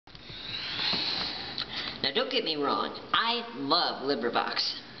Now don't get me wrong, I love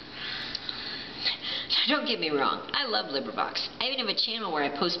LibriVox. Don't get me wrong, I love LibriVox. I even have a channel where I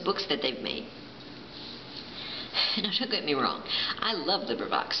post books that they've made. No, don't get me wrong, I love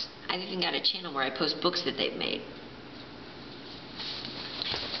LibriVox. I've even got a channel where I post books that they've made.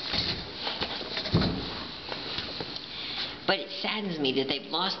 But it saddens me that they've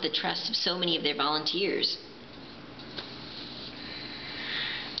lost the trust of so many of their volunteers.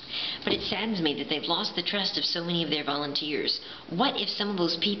 What if some of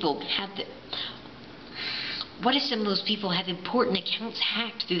those people have important accounts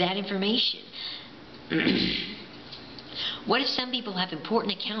hacked through that information? What if some people have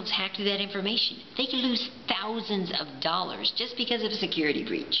important accounts hacked through that information? They could lose thousands of dollars just because of a security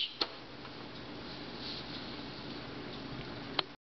breach.